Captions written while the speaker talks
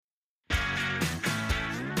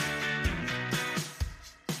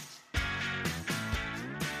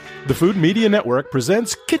The Food Media Network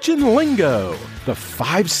presents Kitchen Lingo, the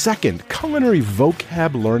 5-second culinary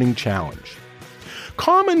vocab learning challenge.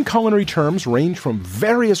 Common culinary terms range from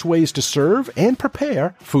various ways to serve and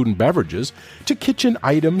prepare food and beverages, to kitchen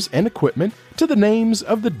items and equipment, to the names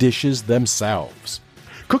of the dishes themselves.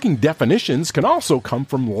 Cooking definitions can also come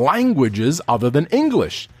from languages other than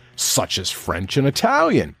English, such as French and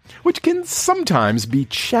Italian, which can sometimes be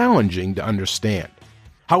challenging to understand.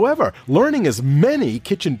 However, learning as many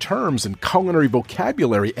kitchen terms and culinary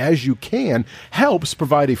vocabulary as you can helps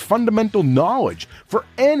provide a fundamental knowledge for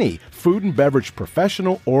any food and beverage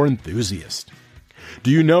professional or enthusiast.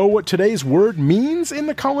 Do you know what today's word means in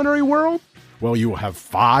the culinary world? Well, you will have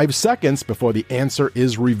 5 seconds before the answer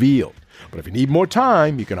is revealed. But if you need more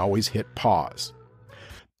time, you can always hit pause.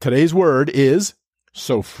 Today's word is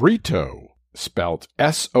sofrito, spelled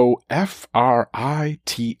S-O-F-R-I-T-O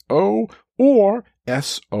or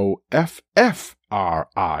S-O-F-F-R-I-T-O.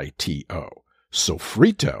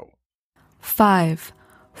 Sofrito. 5,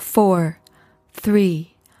 4,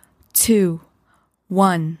 3, 2,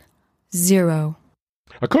 1, 0.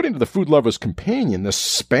 According to the Food Lover's Companion, the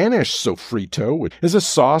Spanish sofrito is a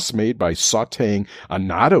sauce made by sautéing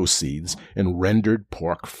annatto seeds in rendered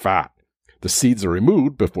pork fat. The seeds are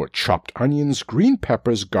removed before chopped onions, green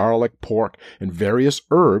peppers, garlic, pork, and various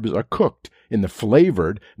herbs are cooked in the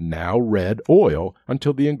flavored, now red oil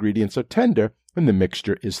until the ingredients are tender and the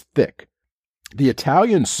mixture is thick. The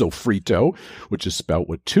Italian sofrito, which is spelled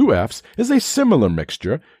with 2 F's, is a similar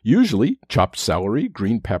mixture, usually chopped celery,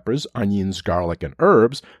 green peppers, onions, garlic, and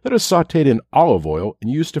herbs that are sautéed in olive oil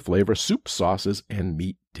and used to flavor soup, sauces, and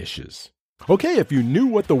meat dishes. Okay, if you knew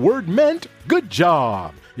what the word meant, good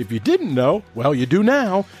job! If you didn't know, well, you do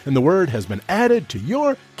now, and the word has been added to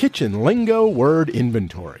your Kitchen Lingo word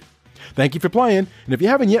inventory. Thank you for playing, and if you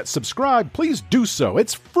haven't yet subscribed, please do so.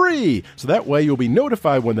 It's free, so that way you'll be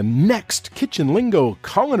notified when the next Kitchen Lingo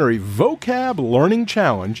Culinary Vocab Learning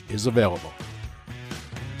Challenge is available.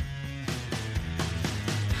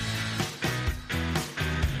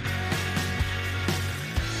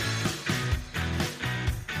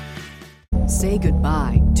 Say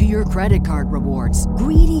goodbye to your credit card rewards.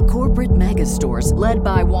 Greedy corporate mega stores, led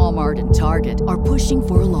by Walmart and Target, are pushing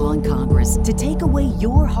for a law in Congress to take away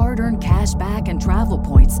your hard-earned cash back and travel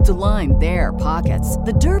points to line their pockets.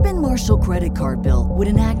 The Durbin-Marshall credit card bill would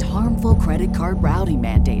enact harmful credit card routing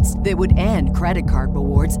mandates that would end credit card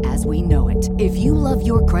rewards as we know it. If you love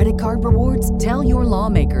your credit card rewards, tell your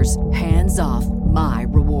lawmakers, hands off my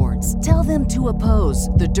rewards. Tell them to oppose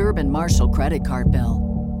the Durbin-Marshall credit card bill.